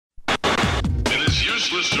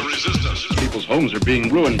useless to resist us. People's homes are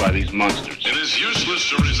being ruined by these monsters. It is useless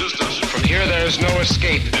to resist us. From here, there is no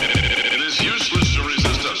escape. It is useless to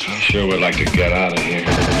resist us. I sure would like to get out of here.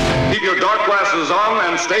 Keep your dark glasses on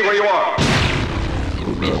and stay where you are.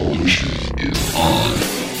 The revolution is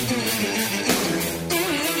on.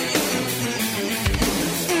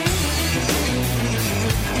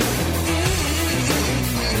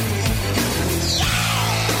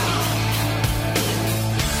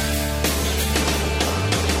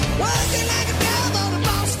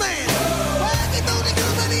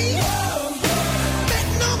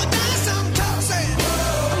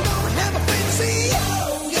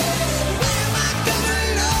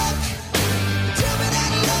 Tell me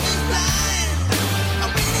that love is blind.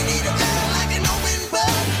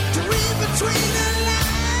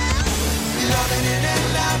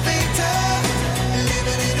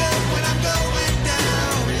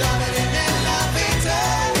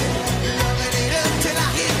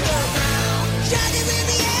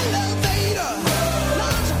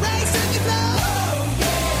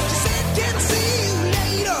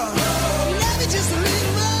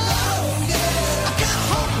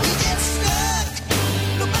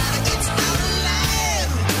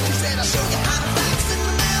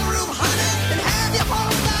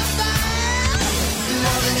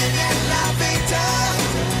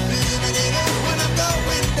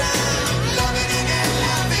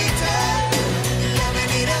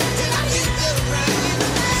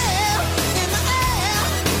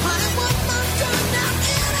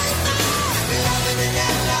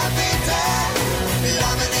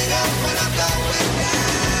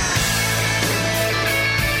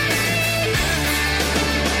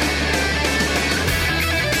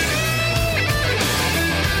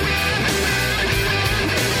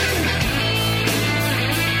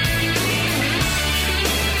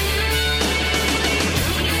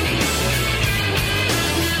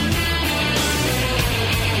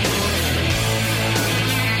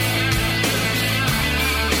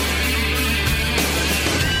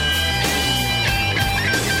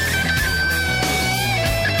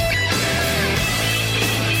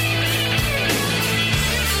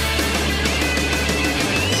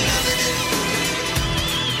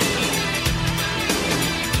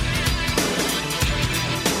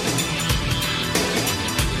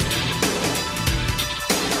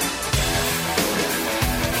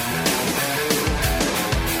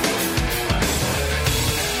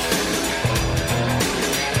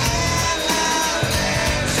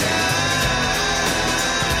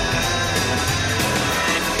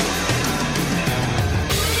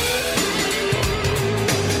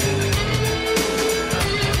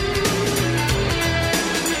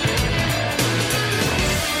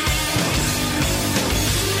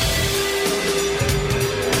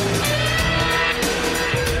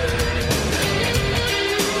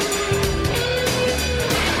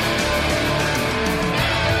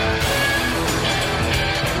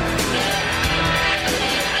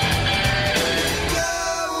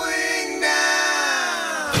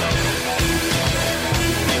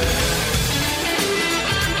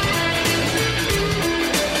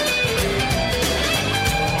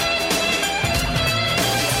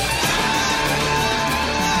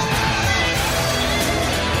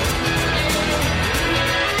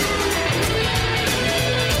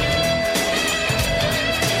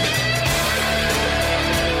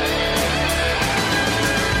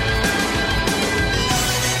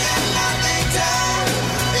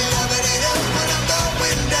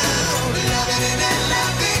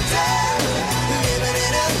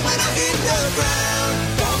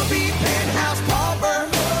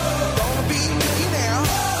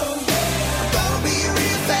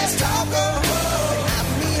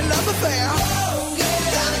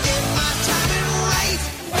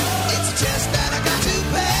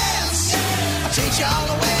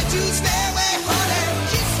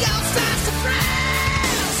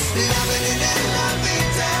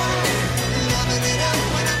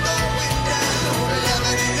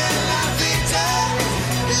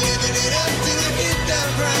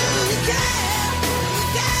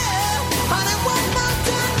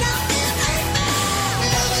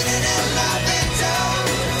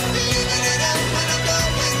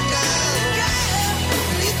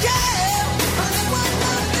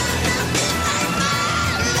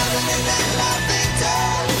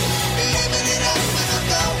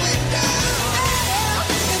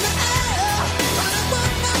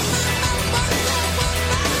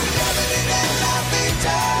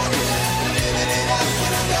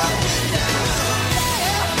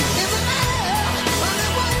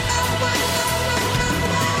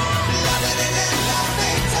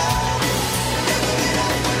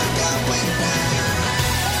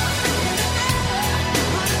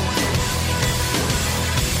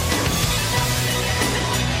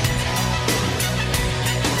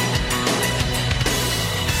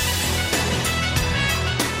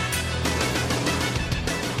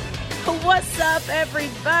 What's up,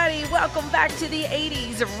 everybody? Welcome back to the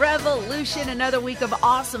 80s Revolution. Another week of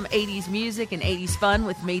awesome 80s music and 80s fun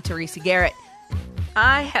with me, Teresa Garrett.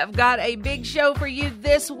 I have got a big show for you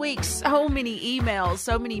this week. So many emails,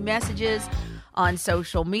 so many messages on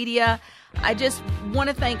social media. I just want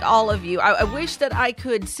to thank all of you. I wish that I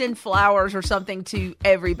could send flowers or something to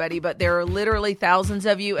everybody, but there are literally thousands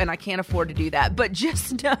of you, and I can't afford to do that. But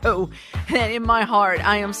just know that in my heart,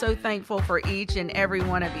 I am so thankful for each and every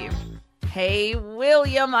one of you. Hey,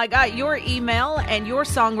 William, I got your email, and your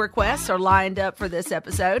song requests are lined up for this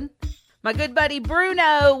episode. My good buddy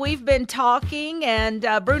Bruno, we've been talking, and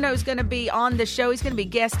Bruno's going to be on the show. He's going to be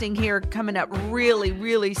guesting here coming up really,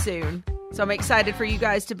 really soon. So I'm excited for you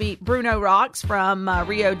guys to meet Bruno Rocks from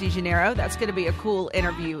Rio de Janeiro. That's going to be a cool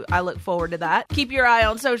interview. I look forward to that. Keep your eye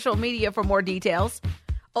on social media for more details.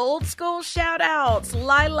 Old school shout-outs,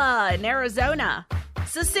 Lila in Arizona,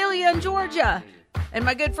 Cecilia in Georgia, and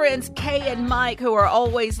my good friends Kay and Mike, who are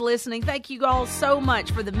always listening. Thank you all so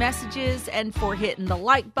much for the messages and for hitting the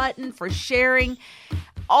like button, for sharing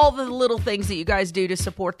all the little things that you guys do to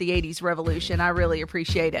support the 80s Revolution. I really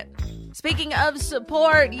appreciate it. Speaking of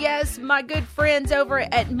support, yes, my good friends over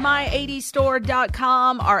at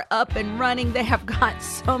my80store.com are up and running. They have got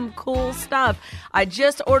some cool stuff. I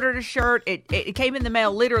just ordered a shirt. It came in the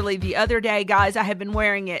mail literally the other day, guys. I have been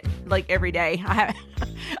wearing it like every day.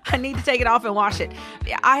 I need to take it off and wash it.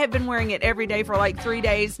 I have been wearing it every day for like 3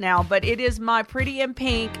 days now, but it is my Pretty in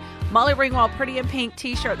Pink, Molly Ringwald Pretty in Pink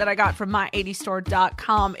t-shirt that I got from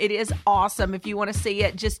my80store.com. It is awesome. If you want to see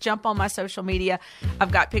it, just jump on my social media.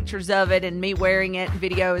 I've got pictures of it and me wearing it,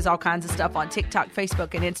 videos, all kinds of stuff on TikTok,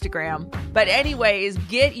 Facebook, and Instagram. But anyways,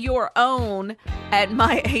 get your own at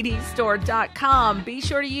my80store.com. Be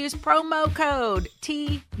sure to use promo code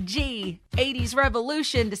TG80s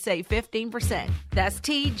Revolution to save 15%. That's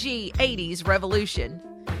TG80s Revolution.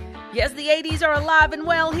 Yes, the 80s are alive and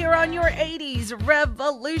well here on your 80s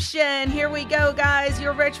Revolution. Here we go, guys.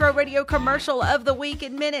 Your retro radio commercial of the week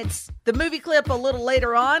in minutes. The movie clip a little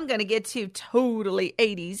later on. Going to get to totally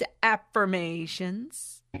 80s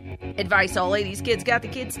affirmations. Advice all 80s kids got the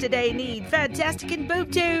kids today need. Fantastic and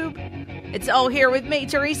Boob Tube. It's all here with me,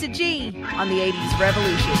 Teresa G, on the 80s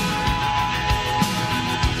Revolution.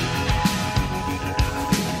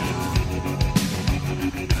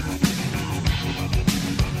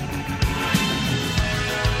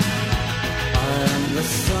 The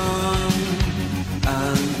sun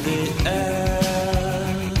and the air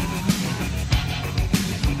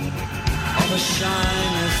of a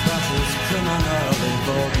shyness that is criminally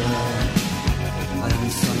vulgar. I am the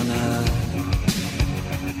sun and air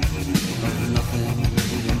of nothing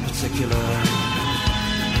in particular.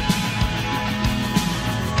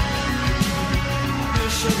 You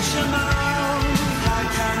should know, how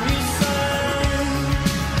can you say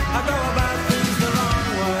I go about things the wrong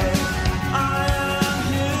way?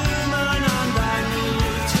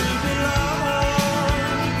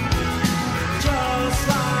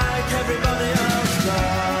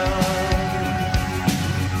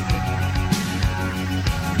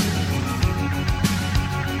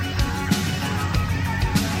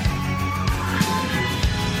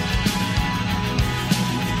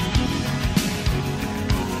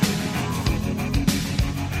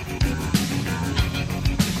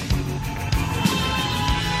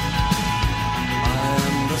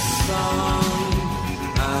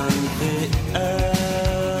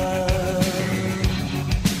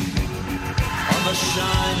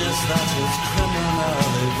 That is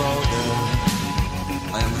criminally vulgar.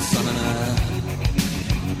 I am the sun and air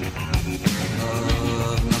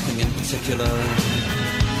of nothing in particular.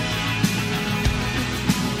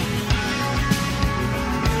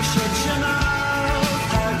 You should know,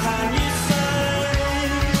 how can you say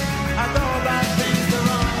I go about things the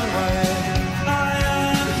wrong way? I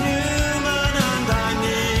am human and I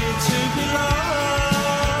need to be loved,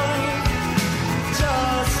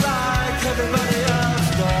 just like everybody else.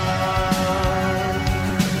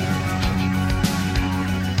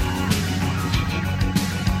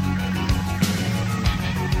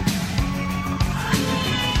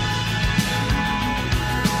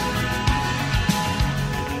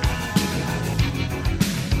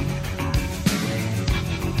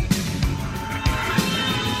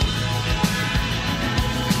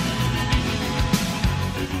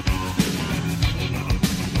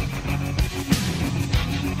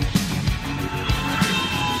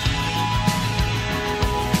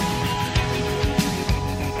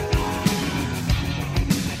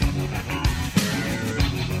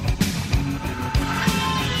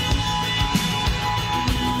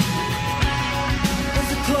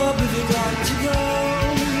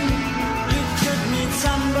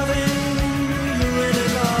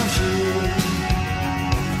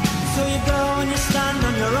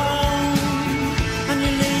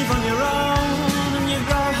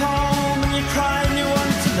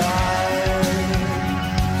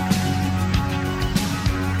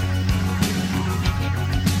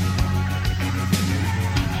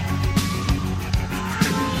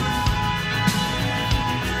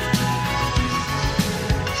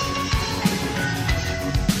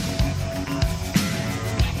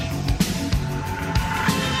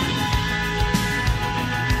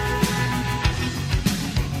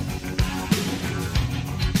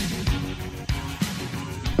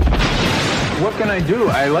 I do.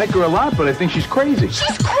 I like her a lot, but I think she's crazy.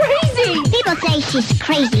 She's crazy! People say she's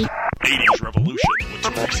crazy. 80s Revolution with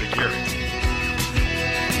Teresa Garrett.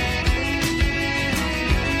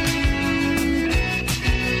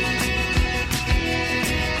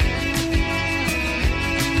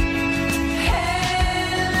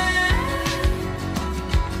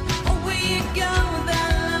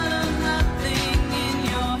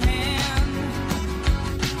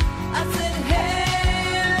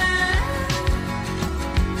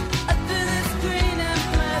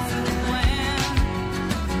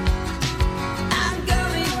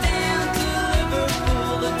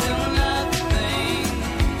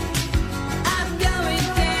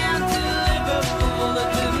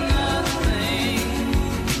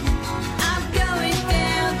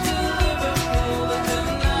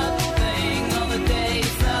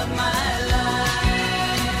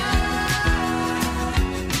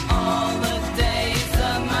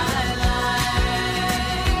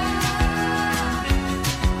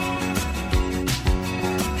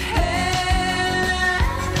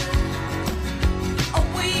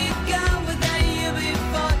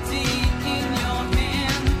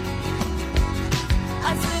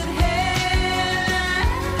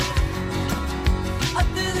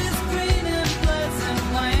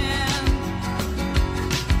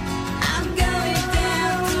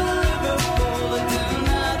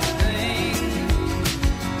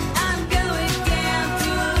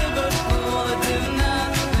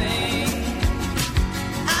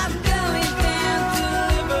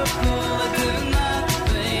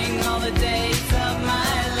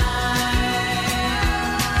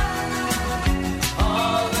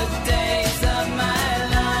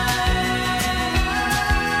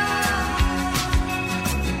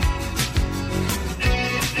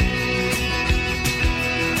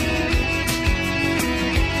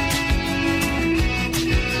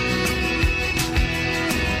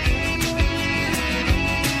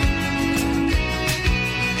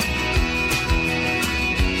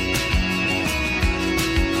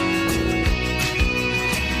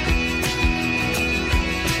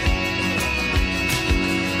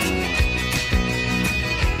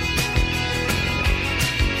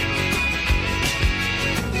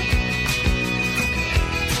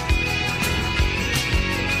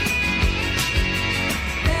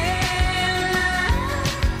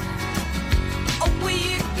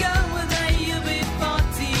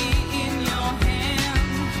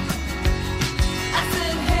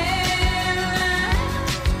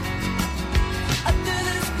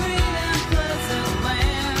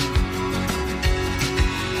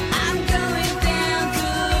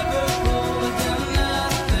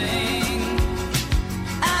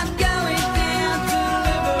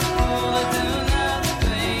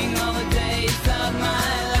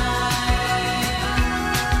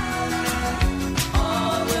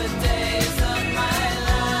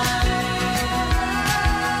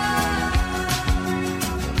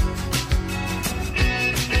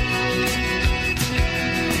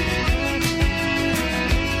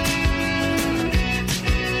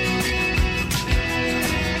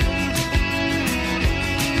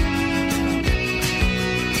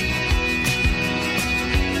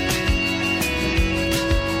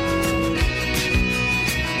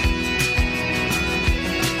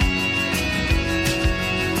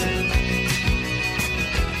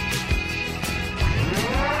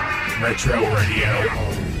 Retro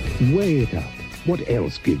Radio. Weigh it up. What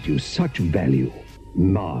else gives you such value?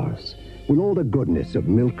 Mars. With all the goodness of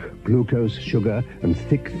milk, glucose, sugar, and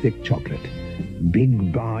thick chocolate.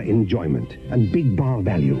 Big bar enjoyment and big bar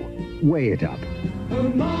value. Weigh it up.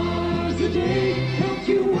 Mars a day helps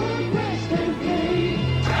you work, rest, and play.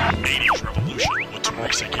 80s Revolution with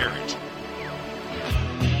Teresa Garrett.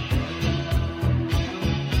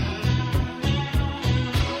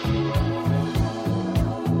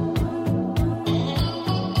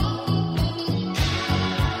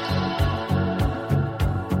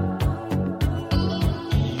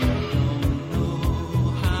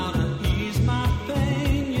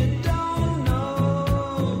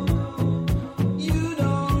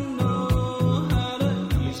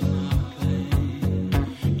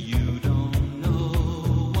 You don't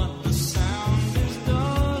know what the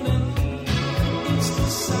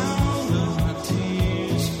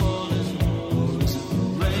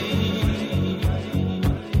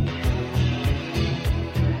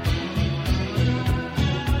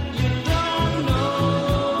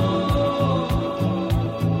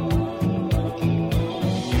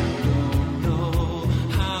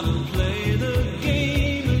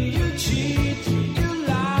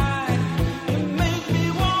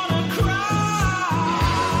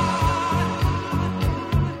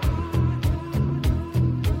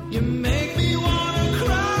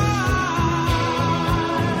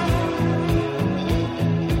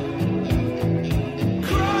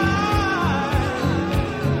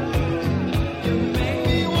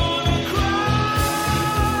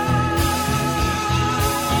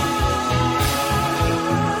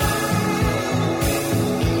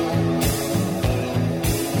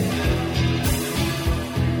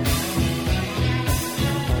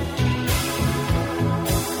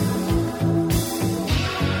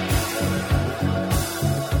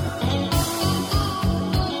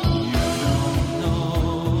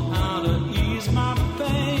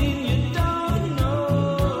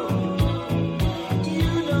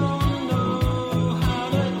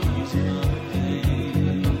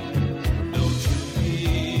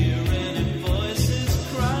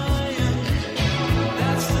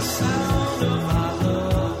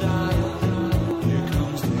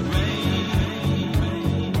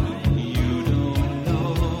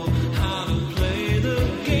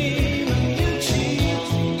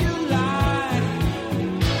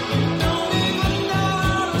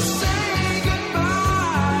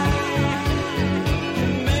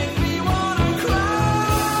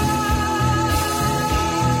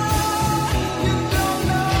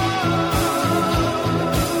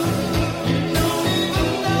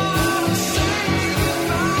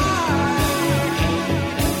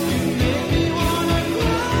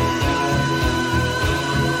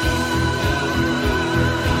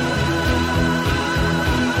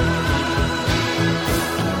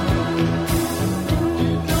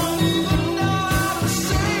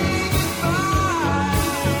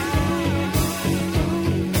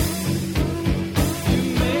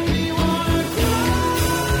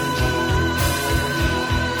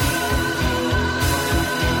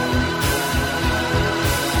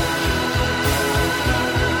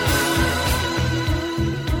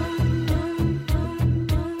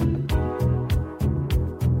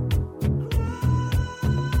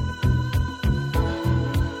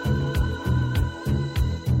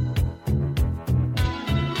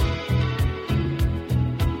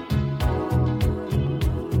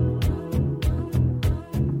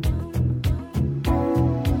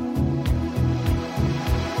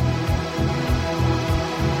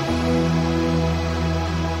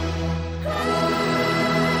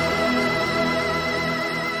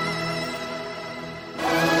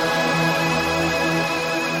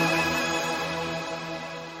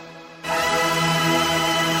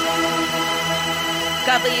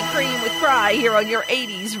Bradley and Cream with Cry here on your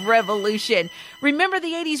 80s Revolution. Remember,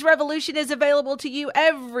 the 80s Revolution is available to you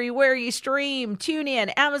everywhere you stream. Tune in,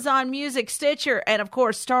 Amazon Music, Stitcher, and of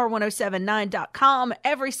course, star1079.com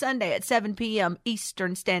every Sunday at 7 p.m.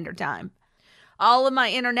 Eastern Standard Time. All of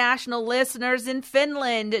my international listeners in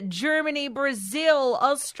Finland, Germany, Brazil,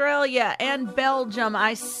 Australia, and Belgium,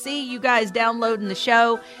 I see you guys downloading the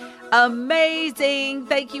show. Amazing.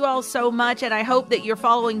 Thank you all so much, and I hope that you're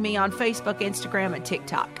following me on Facebook, Instagram, and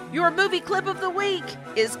TikTok. Your movie clip of the week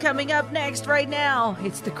is coming up next right now.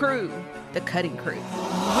 It's The Crew, The Cutting Crew.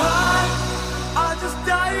 I just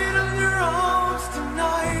died in your arms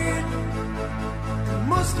tonight. It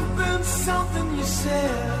must have been something you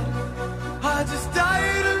said. I just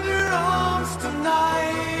died in your arms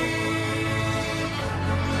tonight.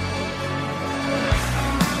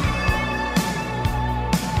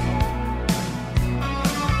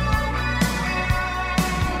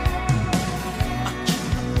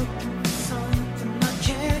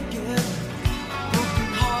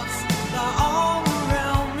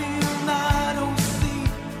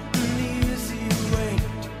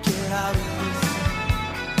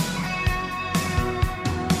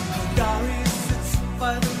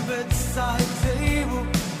 Bedside table,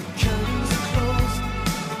 curtains are closed,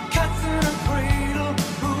 cats in a cradle.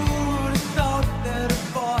 Who would have thought that a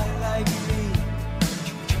boy like me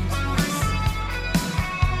could come to this?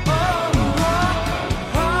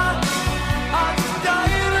 I just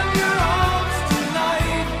died in your arms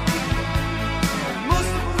tonight. It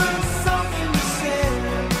must have been something you said.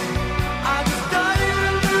 I just died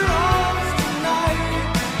in your arms tonight.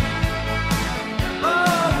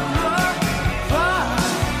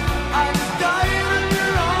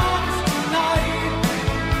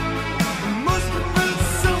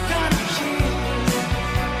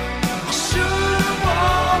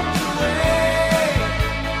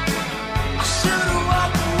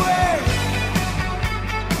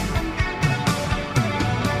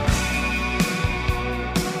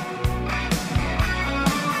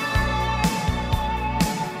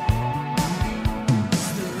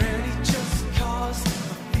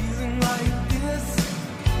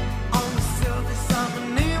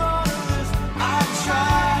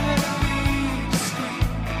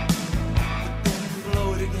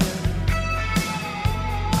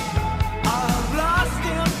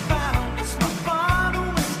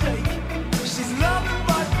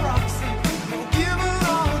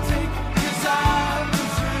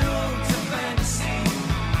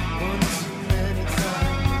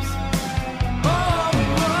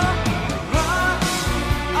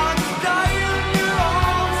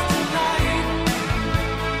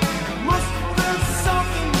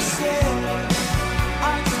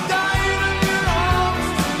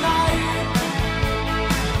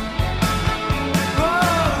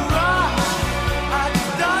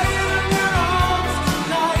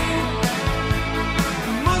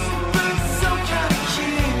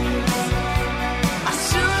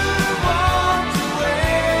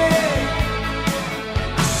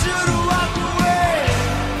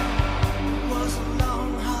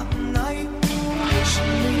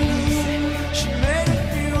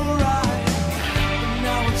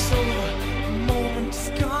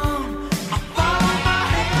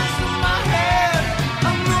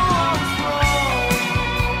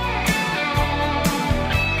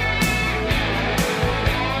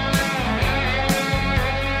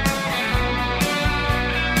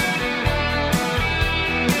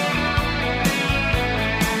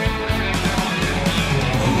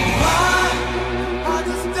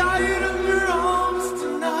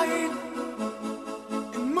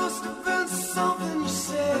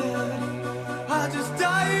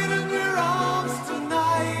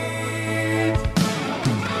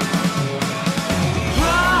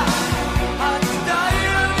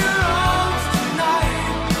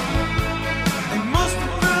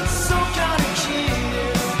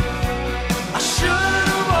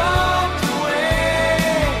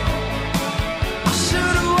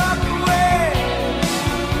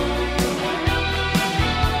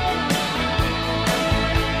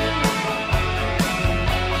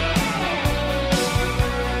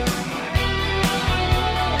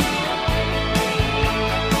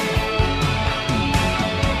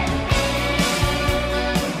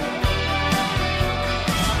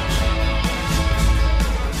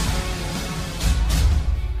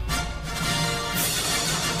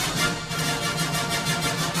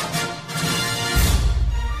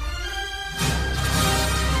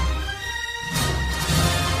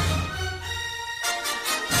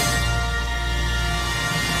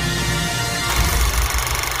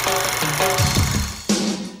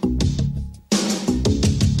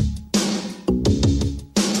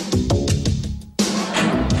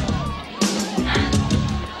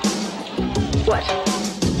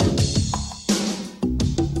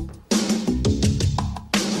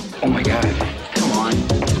 Oh my God. Come on.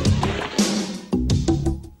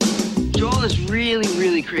 Joel is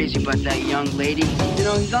really crazy about that young lady. You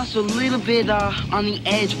know, he's also a little bit on the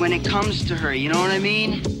edge when it comes to her, you know what I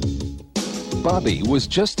mean? Bobby was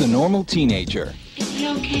just a normal teenager. Is he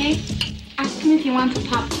okay? Ask him if he wants a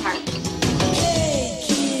Pop-Tart.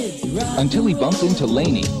 Until he bumped into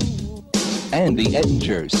Lainey and the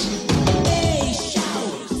Ettingers.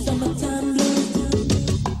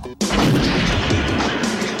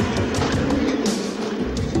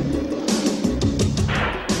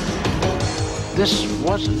 This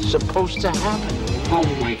wasn't supposed to happen. Oh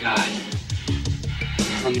my God.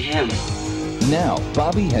 From him. Now,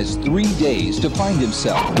 Bobby has 3 days to find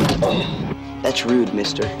himself. That's rude,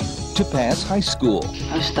 mister. To pass high school.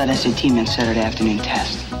 I just thought SAT meant Saturday afternoon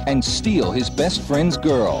test. And steal his best friend's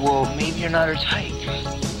girl. Well, maybe you're not her type.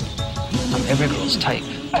 I'm every girl's type.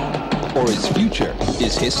 Or his future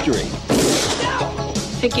is history.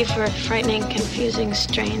 Thank you for a frightening, confusing,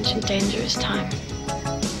 strange, and dangerous time.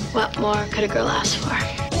 What more could a girl ask for?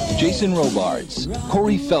 Jason Robards,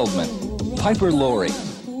 Corey Feldman, Piper Laurie,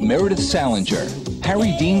 Meredith Salinger,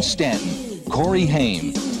 Harry Dean Stanton, Corey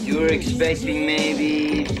Haim. You were expecting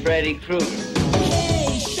maybe Freddy Krueger.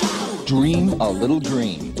 Dream a little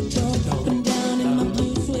dream.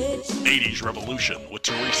 80s Revolution with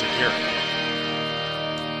Teresa Garrett.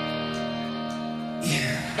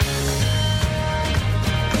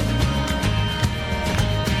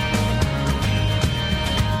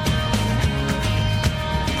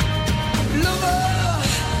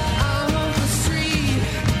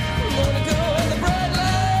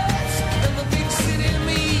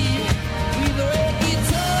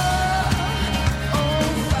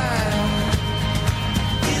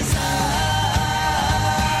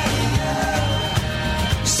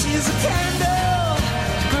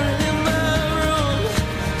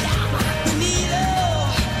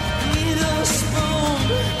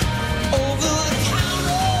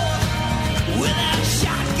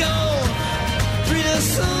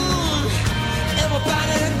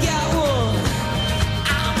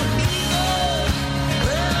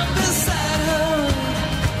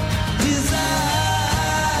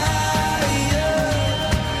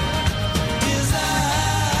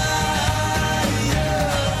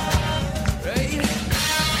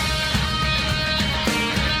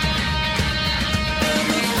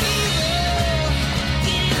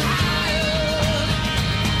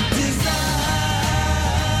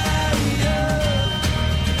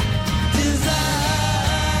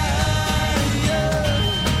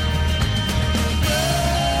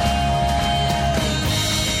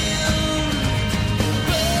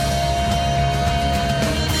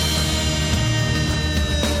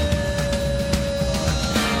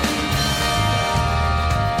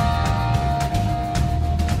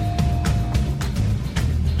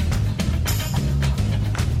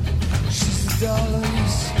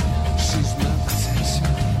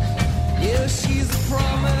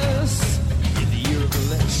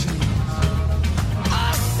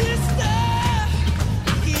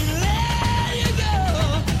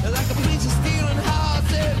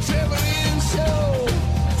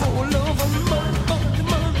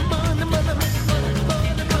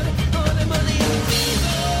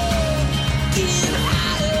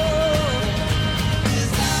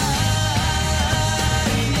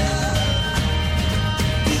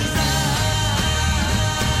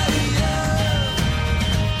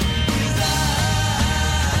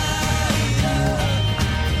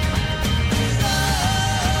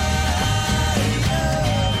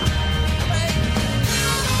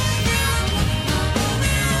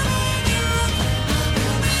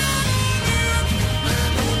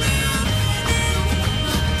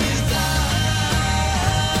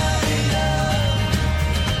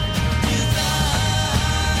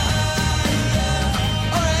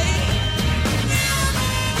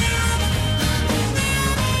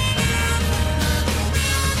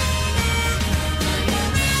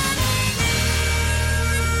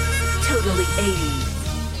 Totally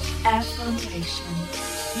 80s. Affirmation.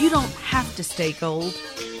 You don't have to stay gold.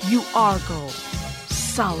 You are gold.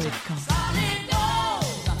 Solid gold.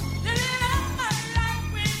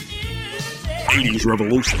 80s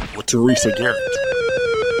Revolution with Teresa Garrett.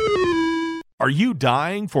 Are you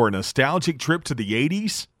dying for a nostalgic trip to the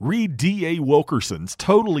 80s? Read D.A. Wilkerson's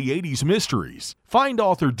Totally 80s Mysteries. Find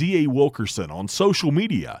author D.A. Wilkerson on social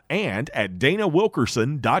media and at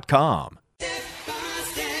danawilkerson.com.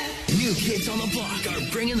 New kids on the block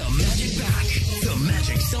are bringing the magic back. The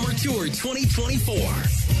Magic Summer Tour 2024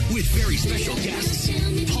 with very special guests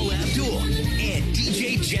Paula Abdul and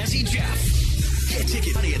DJ Jazzy Jeff. Get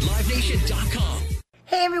tickets at livenation.com.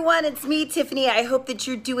 Hey Hi everyone, it's me, Tiffany. I hope that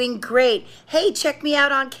you're doing great. Hey, check me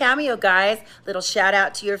out on Cameo, guys. Little shout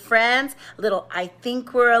out to your friends. Little I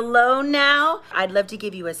think we're alone now. I'd love to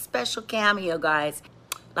give you a special cameo, guys.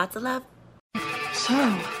 Lots of love. So,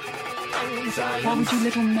 what would you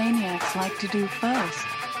little maniacs like to do first?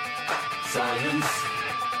 Science.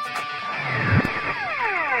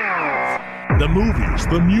 The movies,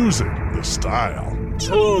 the music, the style.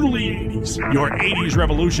 Totally 80s. Your 80s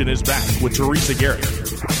revolution is back with Teresa Garrett.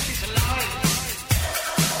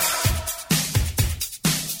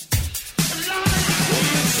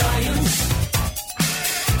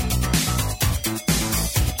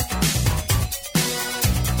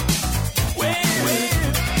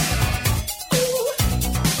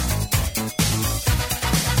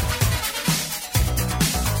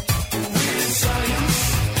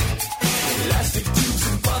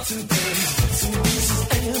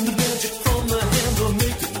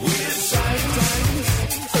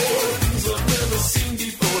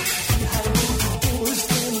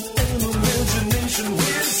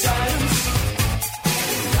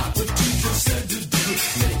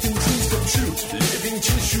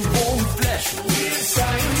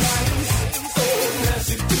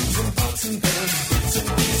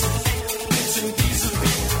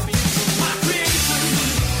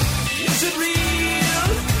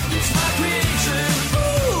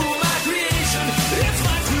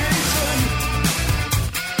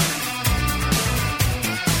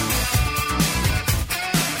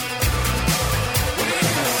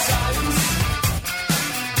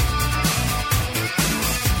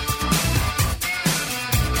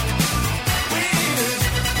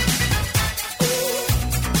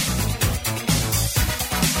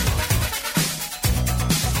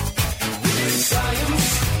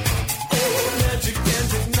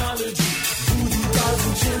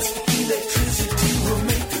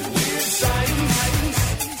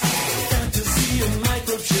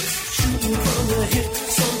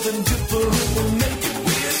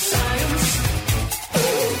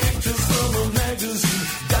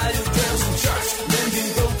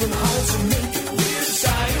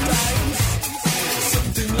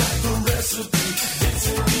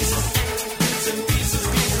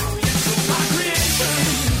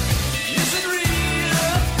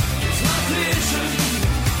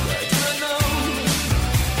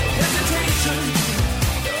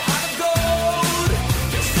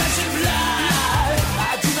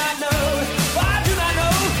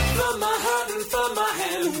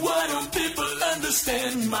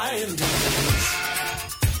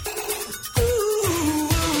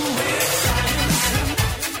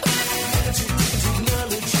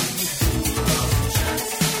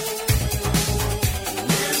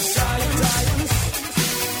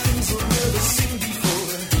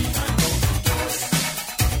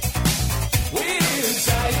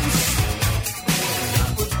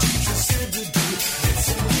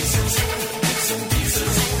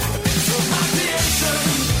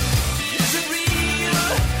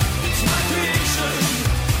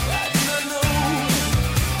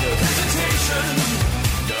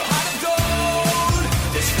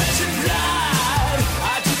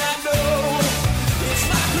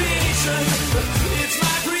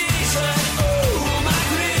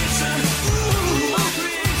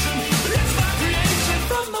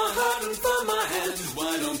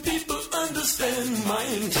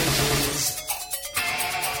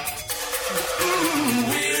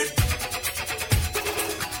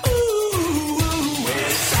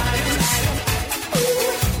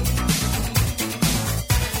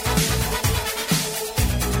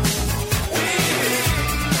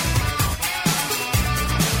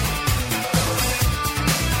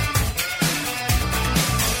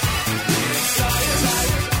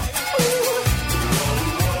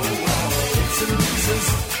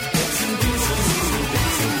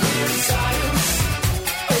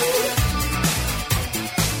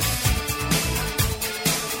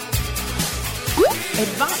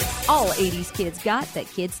 Advice all 80s kids got that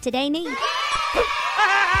kids today need.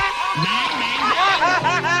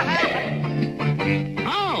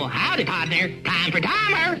 Oh, howdy, partner. Time for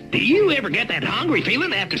timer. Do you ever get that hungry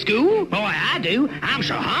feeling after school? Boy, I do. I'm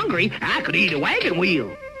so hungry, I could eat a wagon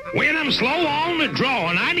wheel. When I'm slow on the draw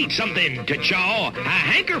and I need something to chaw, I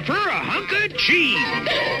hanker for a hunk of cheese.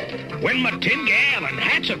 When my 10-gallon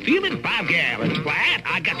hat's a feeling 5 gallons flat,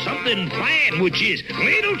 I got something planned, which is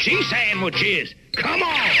little cheese sandwiches. Come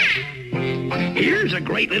on! Here's a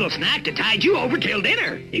great little snack to tide you over till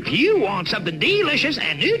dinner. If you want something delicious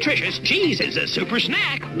and nutritious, cheese is a super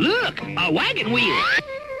snack. Look, a wagon wheel.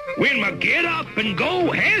 When my get up and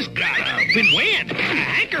go has got up and went, I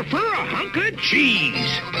hanker for a hunk of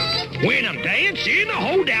cheese. When I'm dancing, I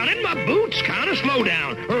hold down and my boots kind of slow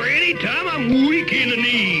down. Or anytime I'm weak in the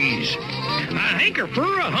knees. I hanker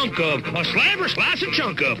for a hunk of, a slab or slice a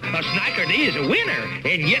chunk of. A snickerty is a winner,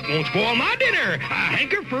 and yet won't spoil my dinner. I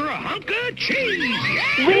hanker for a hunk of cheese.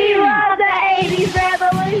 Yeah! We love the 80s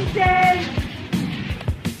revolution.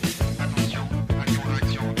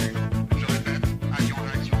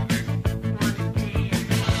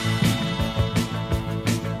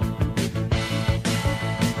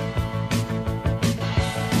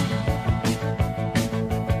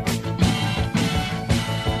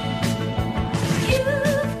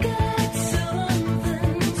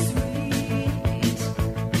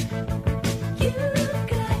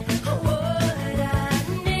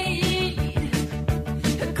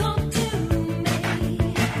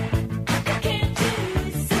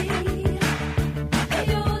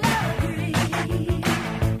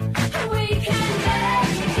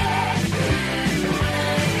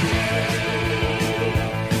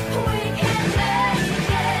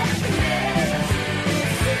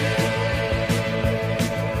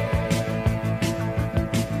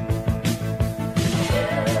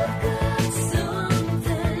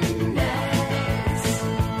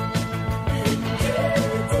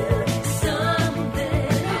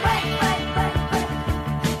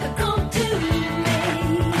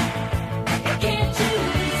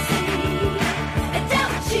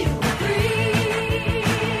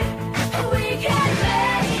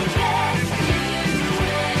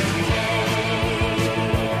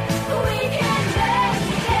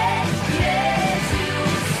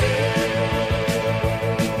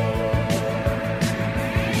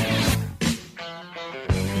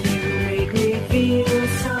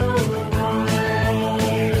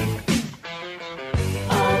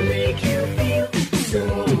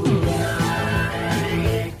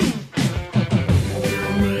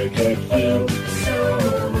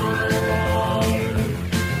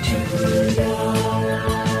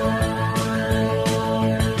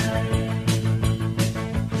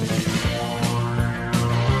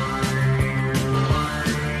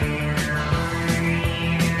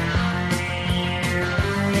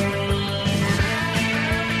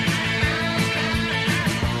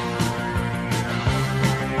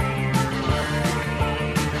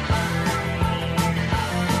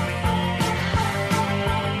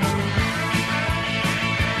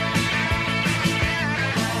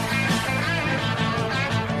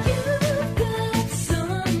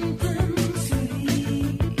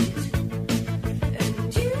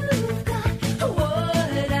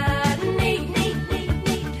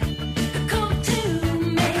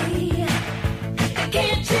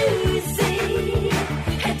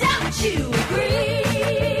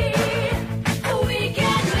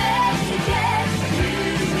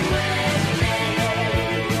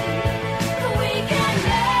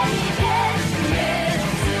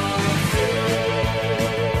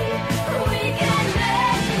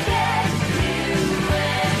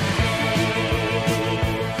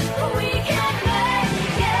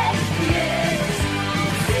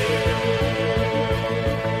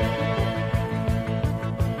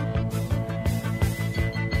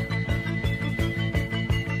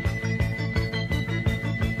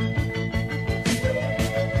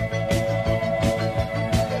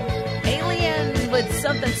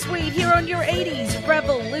 Something sweet here on your 80s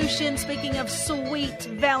Revolution. Speaking of sweet,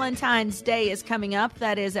 Valentine's Day is coming up.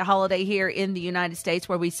 That is a holiday here in the United States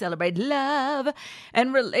where we celebrate love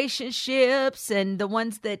and relationships, and the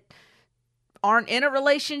ones that aren't in a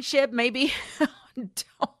relationship maybe don't.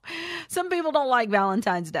 Some people don't like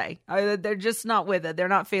Valentine's Day. They're just not with it. They're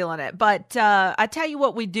not feeling it. But I tell you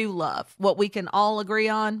what we do love, what we can all agree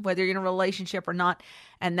on, whether you're in a relationship or not,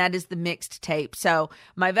 and that is the mixed tape. So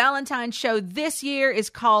my Valentine's show this year is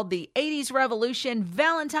called the 80s Revolution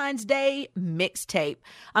Valentine's Day Mixtape.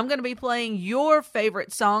 I'm going to be playing your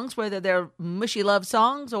favorite songs, whether they're mushy love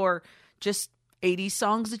songs or just 80s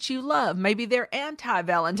songs that you love. Maybe they're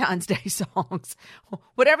anti-Valentine's Day songs.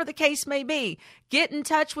 Whatever the case may be, get in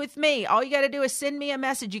touch with me. All you got to do is send me a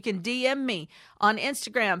message. You can DM me on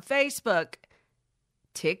Instagram, Facebook,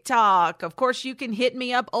 TikTok. Of course, you can hit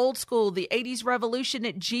me up old school, the 80s revolution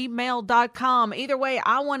at gmail.com. Either way,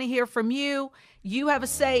 I want to hear from you. You have a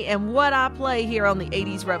say in what I play here on the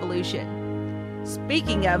 80s Revolution.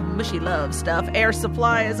 Speaking of mushy love stuff, Air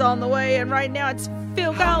Supply is on the way, and right now it's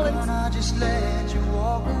Phil Collins. I just let you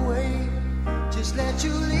walk away, just let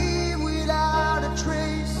you leave without a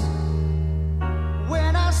trace.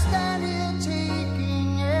 When I stand here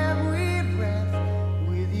taking every breath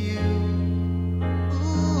with you,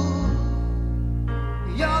 ooh,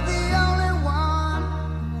 you're the only one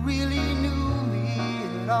who really knew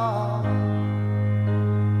me at all.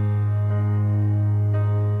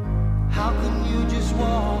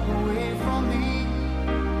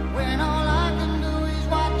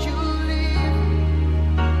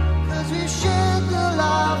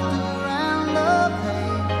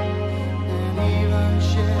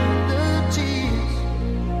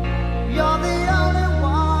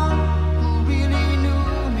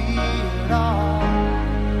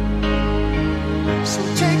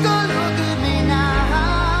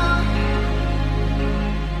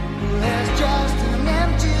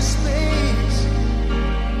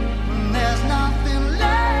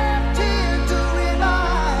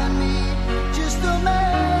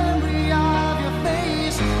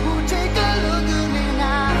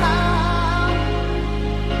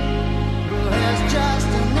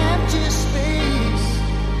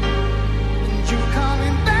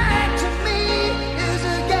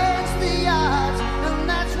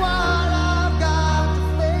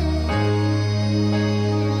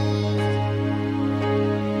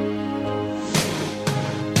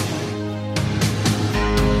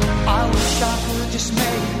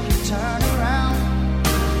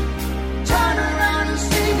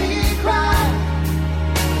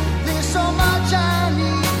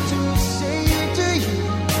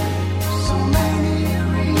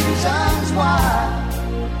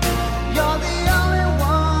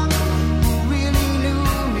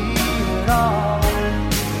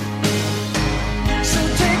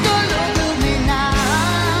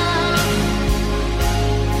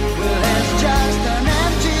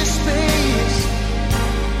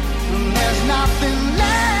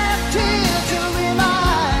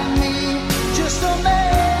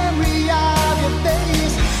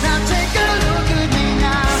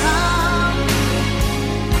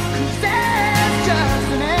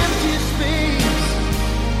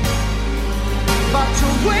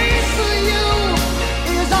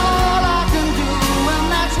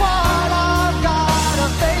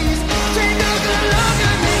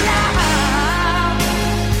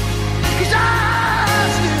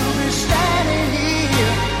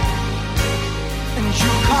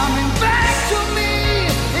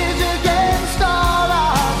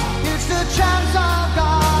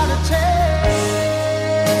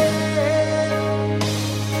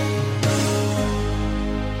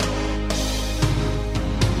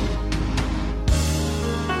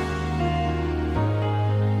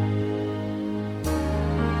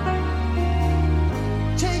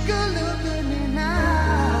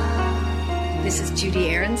 This is Judy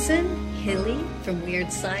Aronson, Hilly from Weird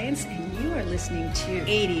Science, and you are listening to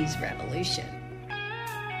 80s Revolution.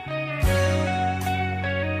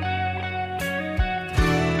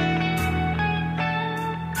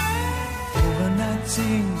 Overnight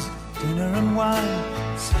scenes, dinner and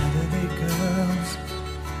wine, Saturday girls.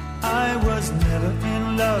 I was never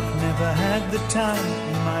in love, never had the time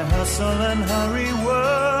in my hustle and hurry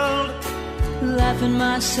world. Laughing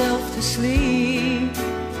myself to sleep,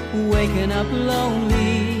 waking up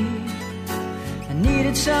lonely. I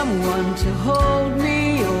needed someone to hold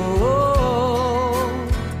me. Oh,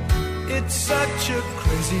 it's such a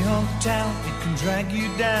crazy old town. It can drag you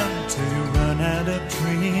down till you run out of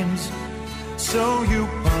dreams. So you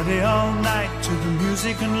party all night to the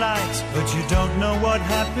music and lights, but you don't know what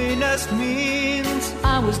happiness means.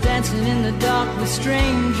 I was dancing in the dark with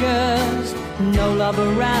strangers, no love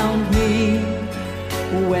around me,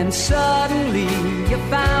 when suddenly you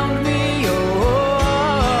found me.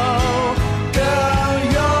 Oh, girl,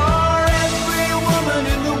 you're every woman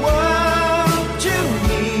in the world to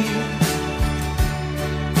me.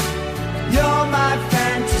 You're my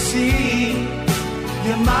fantasy,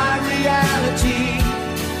 you're my reality.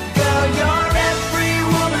 Girl, you're every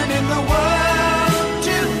woman in the world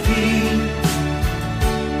to me.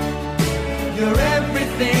 You're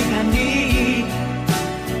everything I need.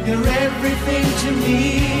 You're everything to me.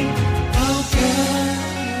 Oh, girl.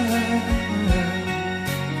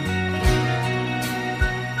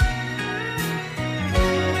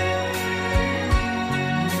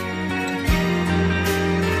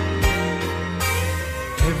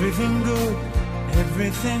 Everything good,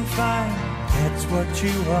 everything fine, that's what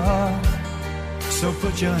you are. So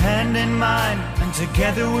put your hand in mine, and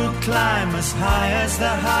together we'll climb as high as the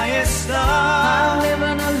highest star. I'm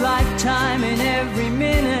living a lifetime in every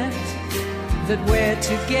minute that we're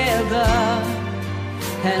together,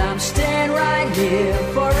 and I'm staying right here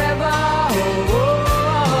forever. Oh, oh,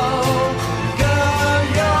 oh. Girl,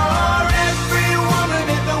 you're every woman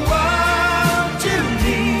in the world to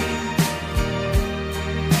me.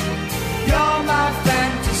 You're my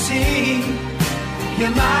fantasy,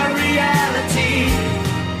 you're my reality.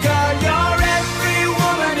 Girl, you're every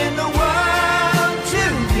woman in the world to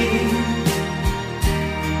me.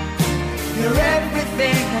 You're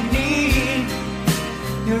everything I need.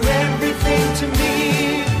 You're everything to me.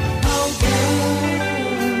 Oh, girl.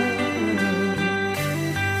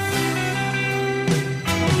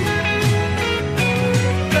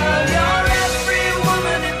 Girl, you're every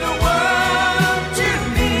woman in the world to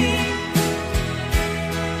me.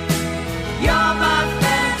 You're my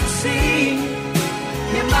fantasy,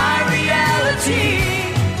 you're my reality.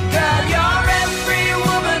 Girl, you're every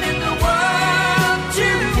woman in the world to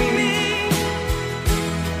me.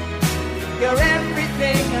 You're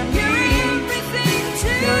everything I need.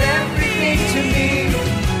 You're everything to me.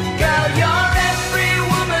 Girl, you're every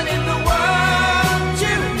woman in the world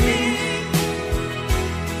to me.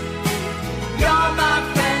 You're my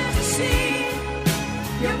fantasy,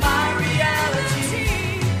 you're my reality.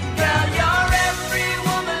 Girl, you're every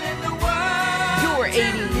woman in the world. Your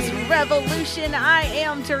 80s Revolution. I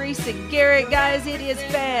am Teresa Garrett, guys. It is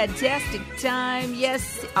fantastic time.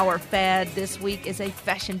 Yes, our fad this week is a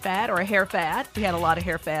fashion fad or a hair fad. We had a lot of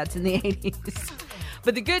hair fads in the 80s.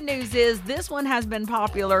 But the good news is this one has been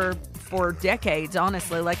popular for decades,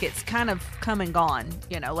 honestly. Like, it's kind of come and gone,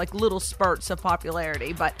 you know, like little spurts of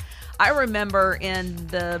popularity. But I remember in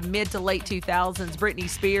the mid to late 2000s, Britney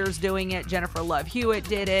Spears doing it. Jennifer Love Hewitt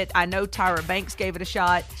did it. I know Tyra Banks gave it a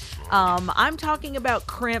shot. I'm talking about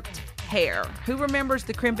crimped hair. Who remembers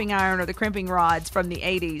the crimping iron or the crimping rods from the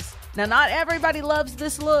 80s? Now, not everybody loves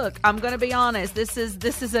this look. I'm going to be honest. This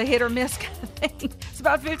is a hit or miss kind of thing. It's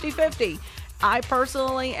about 50-50. I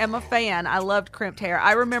personally am a fan. I loved crimped hair.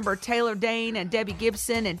 I remember Taylor Dayne and Debbie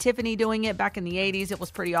Gibson and Tiffany doing it back in the 80s. It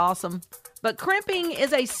was pretty awesome. But crimping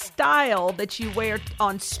is a style that you wear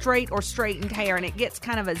on straight or straightened hair, and it gets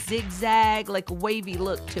kind of a zigzag, like wavy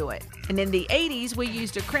look to it. And in the 80s, we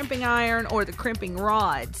used a crimping iron or the crimping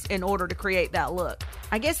rods in order to create that look.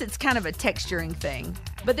 I guess it's kind of a texturing thing.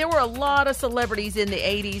 But there were a lot of celebrities in the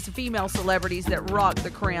 80s, female celebrities that rocked the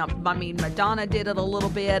crimp. I mean, Madonna did it a little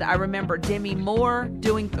bit. I remember Demi Moore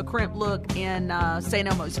doing a crimp look in St.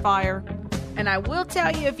 Elmo's Fire. And I will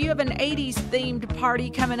tell you, if you have an 80s themed party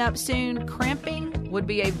coming up soon, crimping would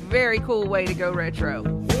be a very cool way to go retro.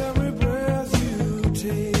 Every breath you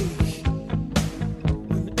take,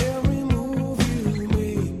 and every move you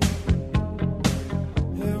make,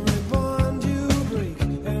 every bond you break,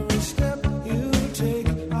 every step you take,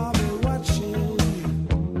 I'll be watching you.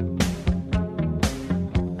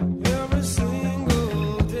 Every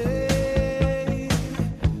single day,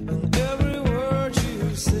 and every word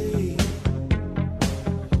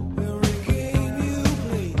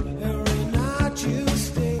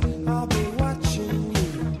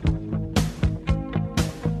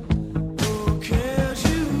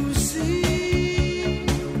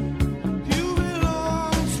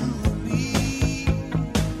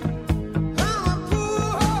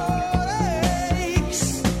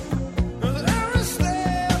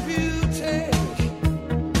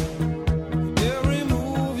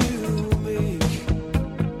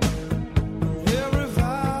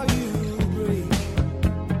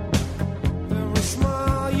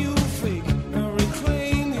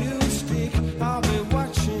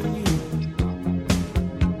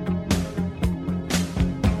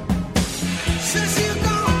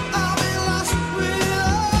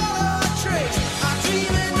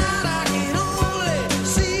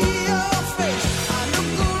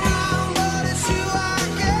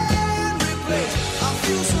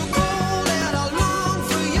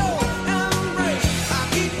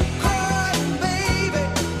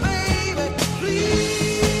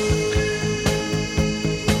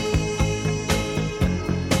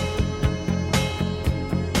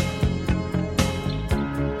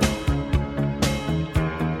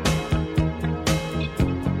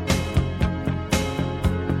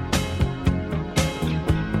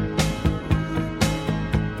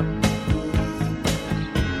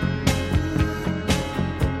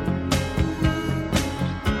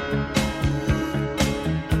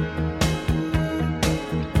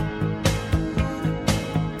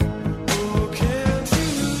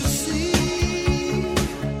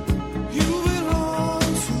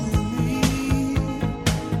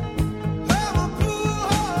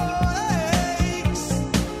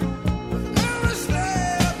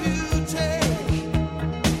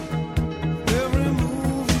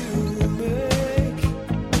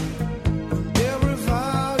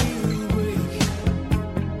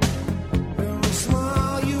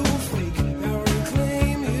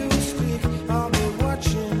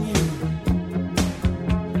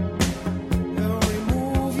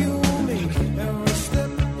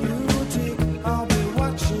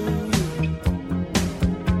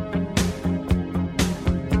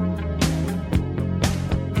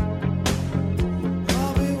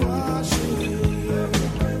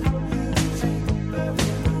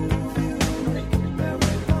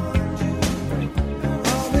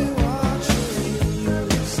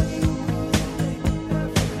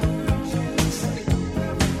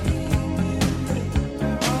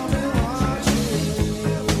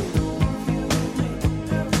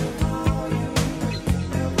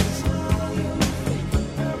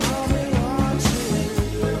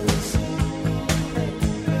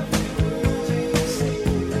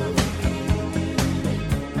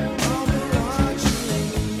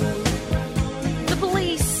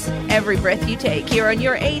Every breath you take here on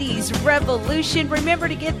your 80s Revolution. Remember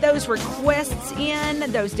to get those requests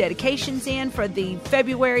in, those dedications in for the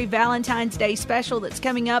February Valentine's Day special that's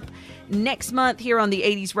coming up next month here on the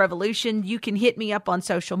 80s Revolution. You can hit me up on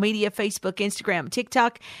social media, Facebook, Instagram,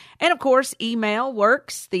 TikTok, and of course, email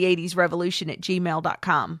works,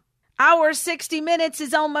 the80srevolution@gmail.com. Our 60 minutes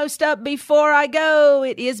is almost up. Before I go,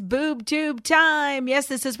 it is Boob Tube time. Yes,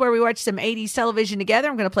 this is where we watch some 80s television together.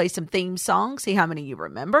 I'm going to play some theme songs, see how many you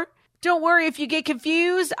remember. Don't worry if you get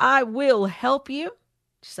confused. I will help you.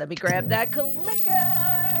 Just let me grab that clicker.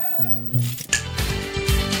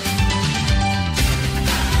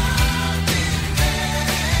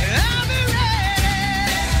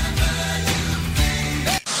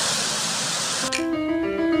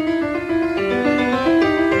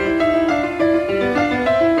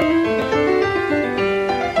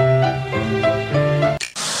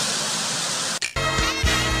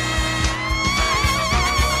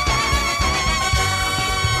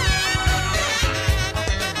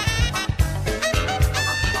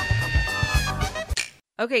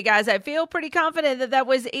 Okay, guys, I feel pretty confident that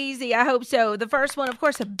was easy. I hope so. The first one, of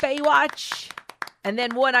course, Baywatch. And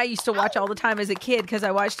then one I used to watch all the time as a kid because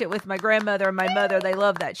I watched it with my grandmother and my mother. They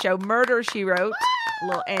love that show. Murder, She Wrote. A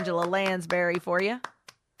little Angela Lansbury for you.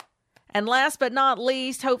 And last but not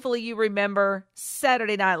least, hopefully you remember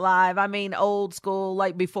Saturday Night Live. I mean, old school,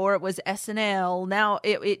 like before it was SNL. Now,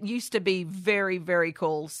 it used to be very, very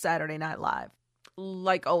cool, Saturday Night Live.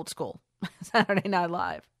 Like old school, Saturday Night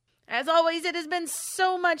Live. As always, it has been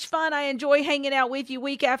so much fun. I enjoy hanging out with you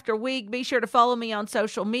week after week. Be sure to follow me on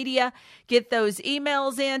social media. Get those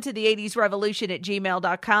emails in to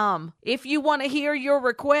the80srevolution@gmail.com. If you want to hear your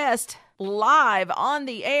request live on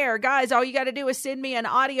the air, guys, all you got to do is send me an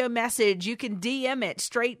audio message. You can DM it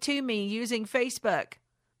straight to me using Facebook.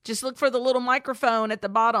 Just look for the little microphone at the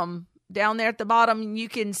bottom. Down there at the bottom, you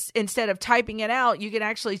can, instead of typing it out, you can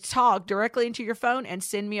actually talk directly into your phone and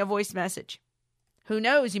send me a voice message. Who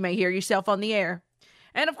knows, you may hear yourself on the air.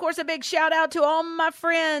 And, of course, a big shout-out to all my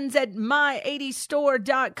friends at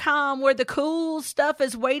my80store.com where the cool stuff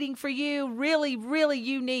is waiting for you. Really, really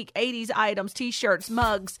unique 80s items, T-shirts,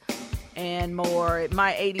 mugs, and more at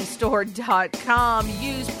my80store.com.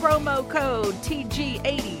 Use promo code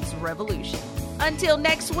TG80sRevolution. Until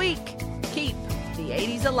next week, keep the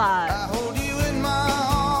 80s alive. I hold you in my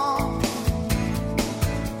arms.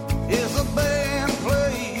 Is a band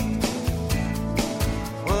playing?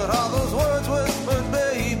 But all those words whispered,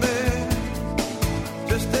 baby,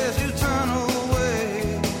 just as you turn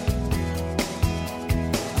away.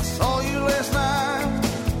 I saw you last night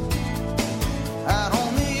out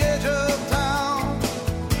on the edge of town.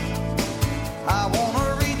 I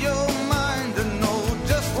wanna read your mind to know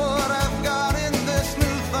just what I've got in this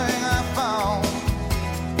new thing I found.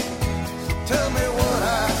 So tell me what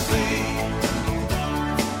I see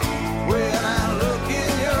when I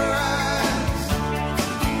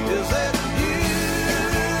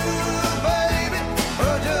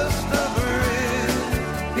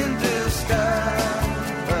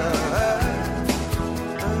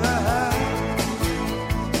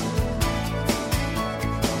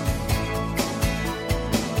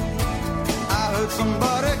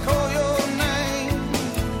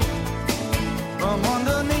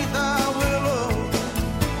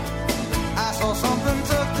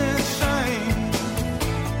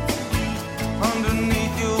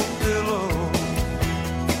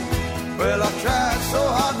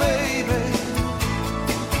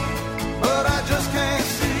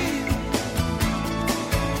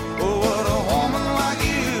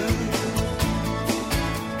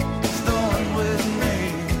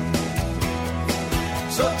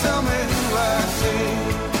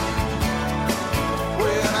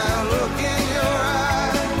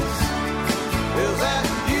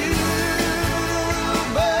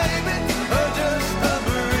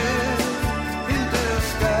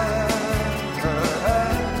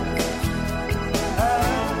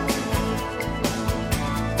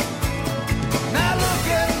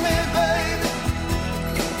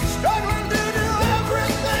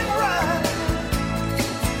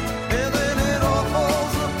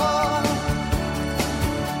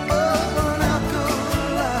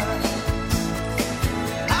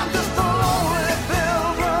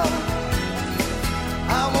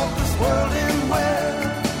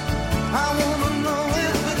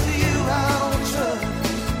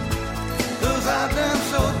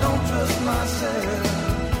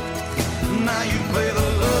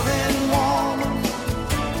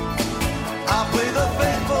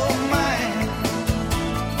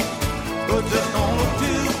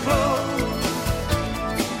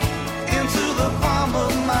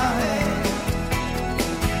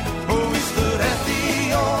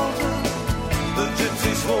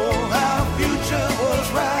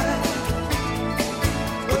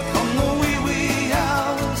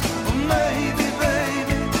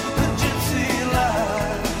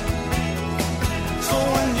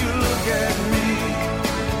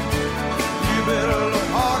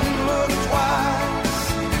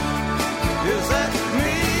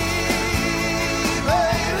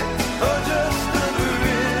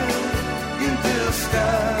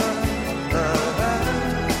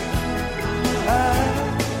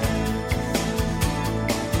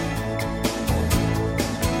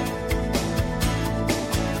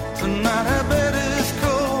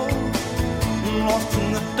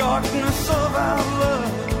darkness of our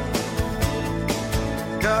love.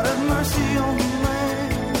 God have mercy on the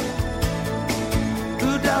man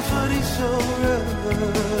who doubts what he so read.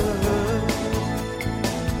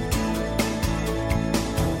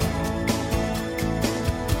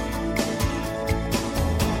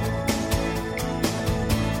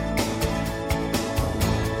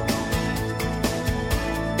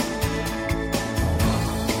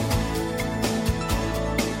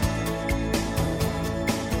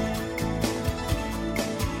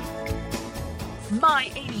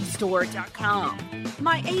 My80store.com.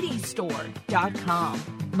 My80store.com.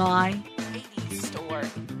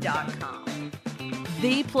 My80store.com.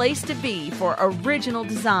 The place to be for original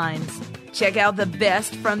designs. Check out the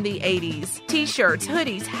best from the 80s. T-shirts,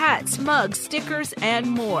 hoodies, hats, mugs, stickers, and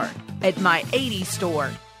more at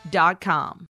My80store.com.